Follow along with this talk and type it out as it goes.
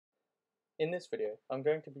In this video, I'm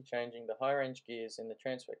going to be changing the high range gears in the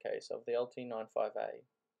transfer case of the LT95A.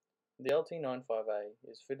 The LT95A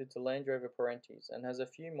is fitted to Land Rover Perentes and has a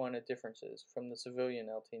few minor differences from the civilian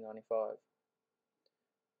LT95.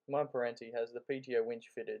 My Perentie has the PTO winch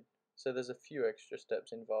fitted, so there's a few extra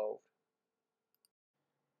steps involved.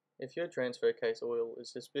 If your transfer case oil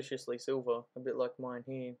is suspiciously silver, a bit like mine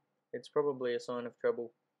here, it's probably a sign of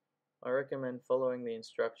trouble. I recommend following the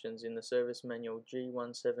instructions in the service manual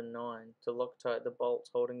G179 to Loctite the bolts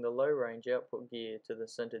holding the low range output gear to the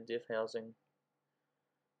center diff housing.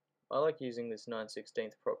 I like using this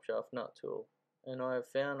 9/16 prop shaft nut tool, and I have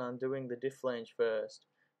found undoing the diff flange first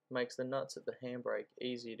makes the nuts at the handbrake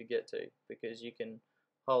easier to get to because you can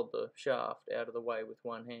hold the shaft out of the way with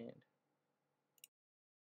one hand.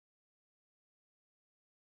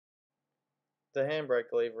 The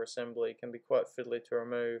handbrake lever assembly can be quite fiddly to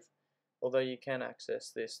remove, although you can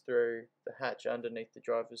access this through the hatch underneath the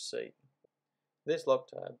driver's seat. This lock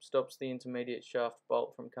tab stops the intermediate shaft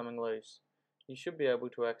bolt from coming loose. You should be able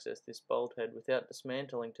to access this bolt head without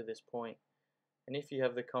dismantling to this point, and if you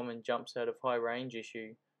have the common jumps out of high range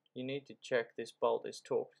issue, you need to check this bolt is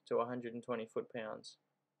torqued to 120 foot-pounds.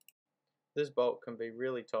 This bolt can be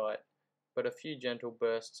really tight, but a few gentle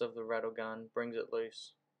bursts of the rattle gun brings it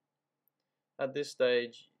loose. At this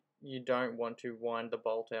stage, you don't want to wind the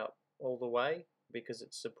bolt out all the way because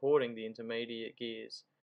it's supporting the intermediate gears.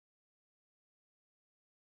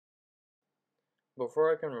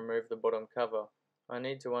 Before I can remove the bottom cover, I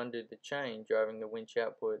need to undo the chain driving the winch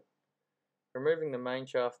output. Removing the main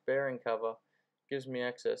shaft bearing cover gives me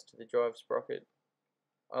access to the drive sprocket.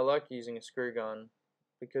 I like using a screw gun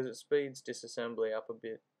because it speeds disassembly up a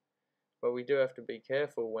bit, but we do have to be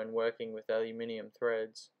careful when working with aluminium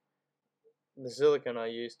threads. The silicone I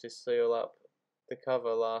used to seal up the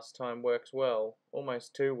cover last time works well,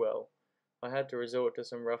 almost too well. I had to resort to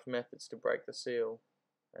some rough methods to break the seal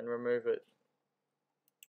and remove it.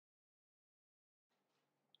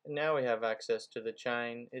 Now we have access to the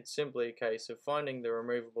chain. It's simply a case of finding the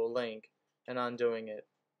removable link and undoing it,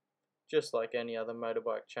 just like any other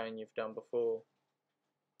motorbike chain you've done before.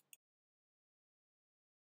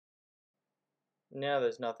 Now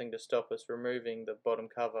there's nothing to stop us removing the bottom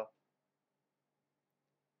cover.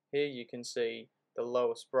 Here you can see the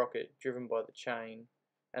lower sprocket driven by the chain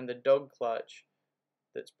and the dog clutch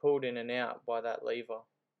that's pulled in and out by that lever.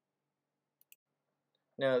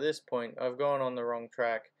 Now at this point I've gone on the wrong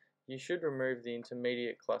track. You should remove the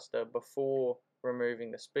intermediate cluster before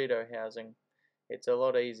removing the speedo housing. It's a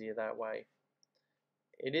lot easier that way.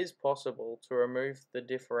 It is possible to remove the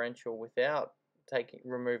differential without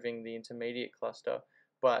removing the intermediate cluster,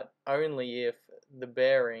 but only if the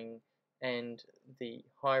bearing and the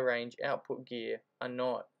high range output gear are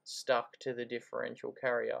not stuck to the differential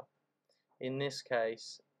carrier. In this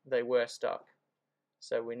case, they were stuck,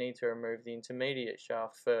 so we need to remove the intermediate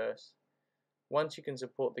shaft first. Once you can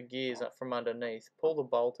support the gears up from underneath, pull the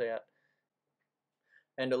bolt out,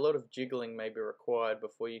 and a lot of jiggling may be required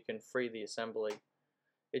before you can free the assembly.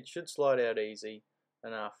 It should slide out easy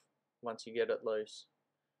enough once you get it loose.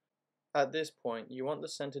 At this point, you want the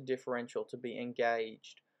center differential to be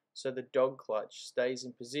engaged so the dog clutch stays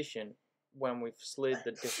in position when we've slid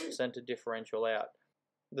the center differential out.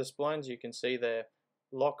 The splines you can see there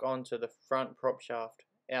lock onto the front prop shaft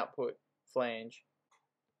output flange.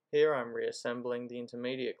 Here I'm reassembling the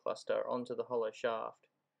intermediate cluster onto the hollow shaft.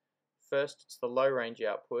 First it's the low range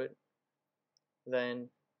output, then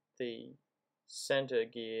the center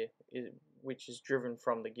gear which is driven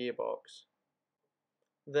from the gearbox,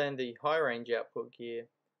 then the high range output gear,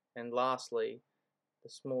 and lastly the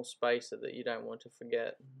small spacer that you don't want to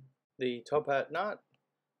forget. The top hat nut,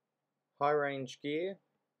 high range gear,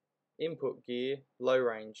 input gear, low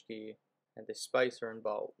range gear, and the spacer and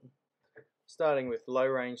bolt. Starting with low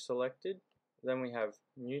range selected, then we have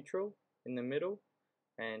neutral in the middle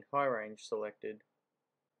and high range selected.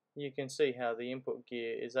 You can see how the input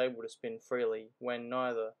gear is able to spin freely when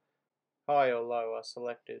neither high or low are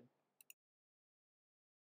selected.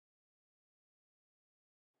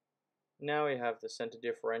 Now we have the center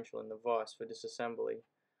differential in the vise for disassembly.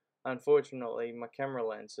 Unfortunately, my camera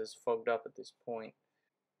lens is fogged up at this point,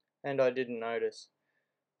 and I didn't notice.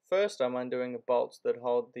 First I'm undoing the bolts that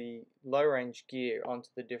hold the low range gear onto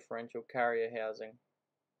the differential carrier housing.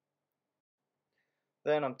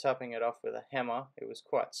 Then I'm tapping it off with a hammer. It was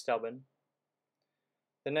quite stubborn.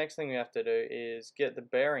 The next thing we have to do is get the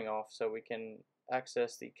bearing off so we can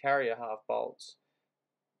access the carrier half bolts.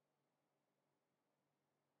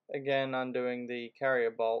 Again, undoing the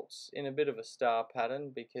carrier bolts in a bit of a star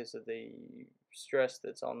pattern because of the stress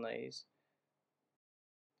that's on these.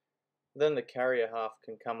 Then the carrier half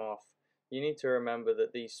can come off. You need to remember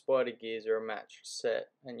that these spider gears are a matched set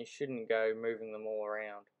and you shouldn't go moving them all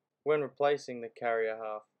around. When replacing the carrier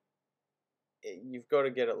half, you've got to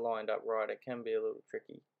get it lined up right. It can be a little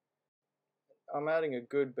tricky. I'm adding a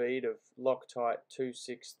good bead of Loctite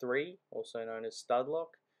 263, also known as stud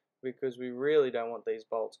lock, because we really don't want these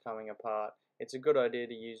bolts coming apart. It's a good idea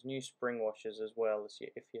to use new spring washers as well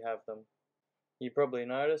if you have them. You probably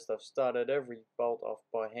noticed I've started every bolt off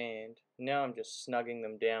by hand. Now I'm just snugging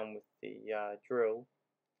them down with the drill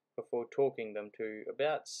before torquing them to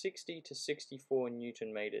about 60 to 64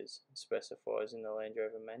 Newton meters, specifies in the Land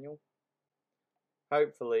Rover manual.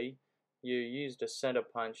 Hopefully you used a center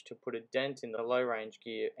punch to put a dent in the low range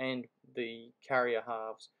gear and the carrier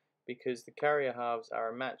halves, because the carrier halves are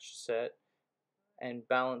a matched set and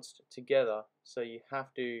balanced together, so you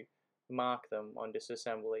have to mark them on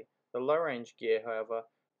disassembly. The low range gear, however,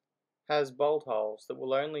 has bolt holes that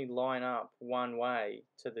will only line up one way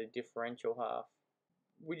to the differential half.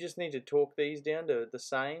 We just need to torque these down to the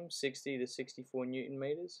same 60 to 64 Newton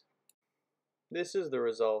meters. This is the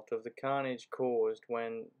result of the carnage caused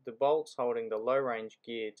when the bolts holding the low range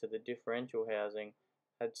gear to the differential housing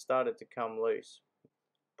had started to come loose,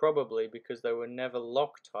 probably because they were never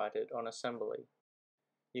Loctited on assembly.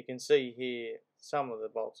 You can see here some of the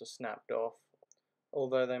bolts are snapped off,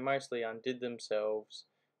 although they mostly undid themselves,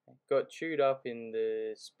 got chewed up in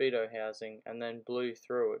the speedo housing and then blew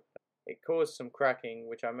through it. It caused some cracking,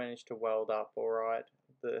 which I managed to weld up alright.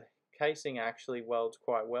 The casing actually welds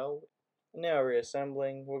quite well. Now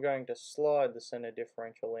reassembling, we're going to slide the center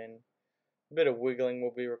differential in. A bit of wiggling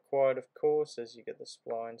will be required, of course, as you get the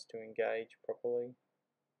splines to engage properly.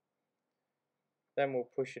 Then we'll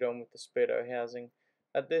push it on with the speedo housing.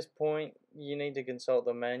 At this point, you need to consult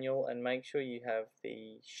the manual and make sure you have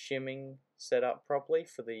the shimming set up properly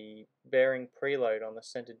for the bearing preload on the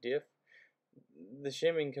center diff. The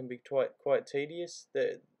shimming can be quite tedious.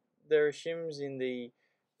 There are shims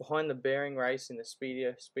behind the bearing race in the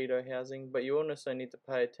speedo housing, but you also need to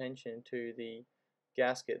pay attention to the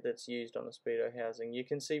gasket that's used on the speedo housing. You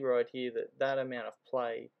can see right here that amount of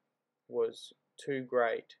play was too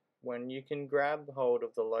great. When you can grab hold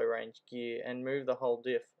of the low range gear and move the whole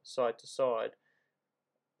diff side to side,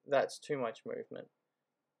 that's too much movement.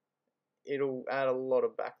 It'll add a lot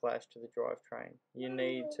of backlash to the drivetrain. You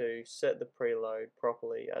need to set the preload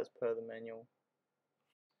properly as per the manual.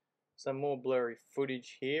 Some more blurry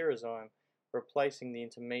footage here as I'm replacing the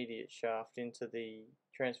intermediate shaft into the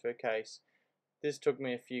transfer case. This took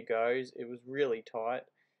me a few goes. It was really tight,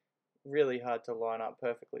 really hard to line up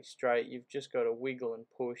perfectly straight. You've just got to wiggle and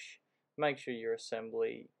push. Make sure your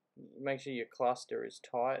cluster is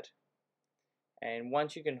tight, and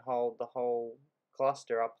once you can hold the whole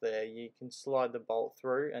cluster up there, you can slide the bolt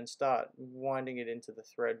through and start winding it into the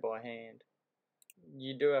thread by hand.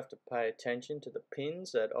 You do have to pay attention to the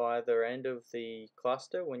pins at either end of the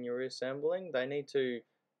cluster when you're reassembling. They need to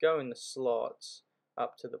go in the slots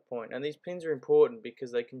up to the point, and these pins are important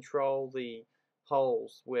because they control the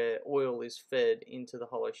holes where oil is fed into the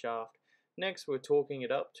hollow shaft. Next, we're torquing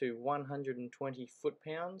it up to 120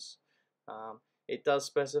 foot-pounds. It does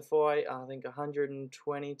specify, I think,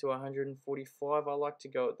 120 to 145. I like to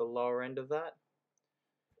go at the lower end of that.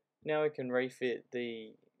 Now we can refit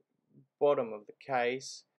the bottom of the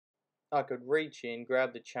case. I could reach in,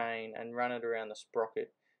 grab the chain and run it around the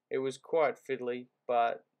sprocket. It was quite fiddly,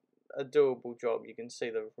 but a doable job. You can see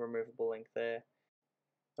the removable link there.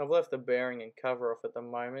 I've left the bearing and cover off at the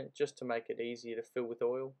moment just to make it easier to fill with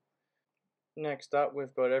oil. Next up,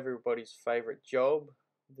 we've got everybody's favourite job,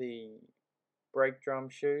 the brake drum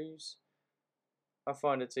shoes. I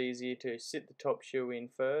find it's easier to sit the top shoe in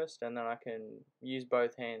first, and then I can use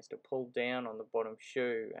both hands to pull down on the bottom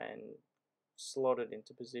shoe and slot it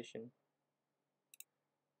into position.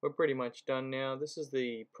 We're pretty much done now. This is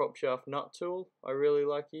the prop shaft nut tool I really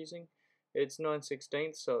like using. It's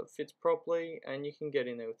 9/16, so it fits properly and you can get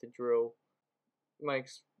in there with the drill.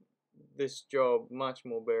 Makes this job much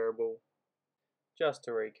more bearable. Just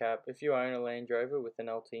to recap, if you own a Land Rover with an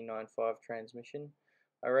LT95 transmission,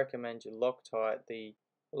 I recommend you Loctite the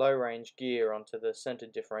low range gear onto the center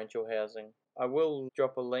differential housing. I will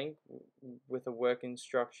drop a link with a work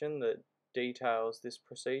instruction that details this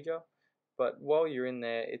procedure, but while you're in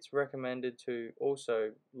there, it's recommended to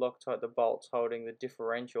also Loctite the bolts holding the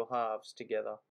differential halves together.